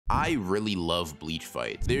I really love Bleach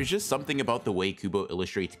fights. There's just something about the way Kubo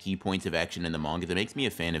illustrates key points of action in the manga that makes me a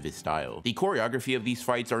fan of his style. The choreography of these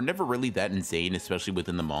fights are never really that insane, especially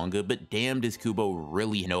within the manga, but damn does Kubo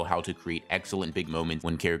really know how to create excellent big moments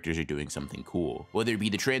when characters are doing something cool. Whether it be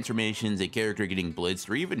the transformations, a character getting blitzed,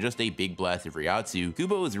 or even just a big blast of Ryatsu,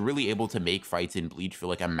 Kubo is really able to make fights in Bleach feel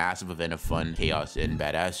like a massive event of fun, chaos, and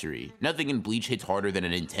badassery. Nothing in Bleach hits harder than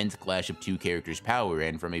an intense clash of two characters' power,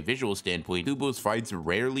 and from a visual standpoint, Kubo's fights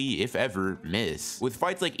rarely, if ever, miss. With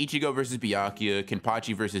fights like Ichigo vs Byakuya,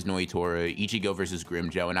 Kenpachi vs Noitora, Ichigo vs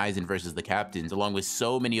Grimmjow, and Aizen vs the Captains, along with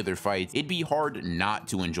so many other fights, it'd be hard not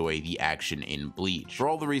to enjoy the action in Bleach. For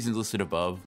all the reasons listed above,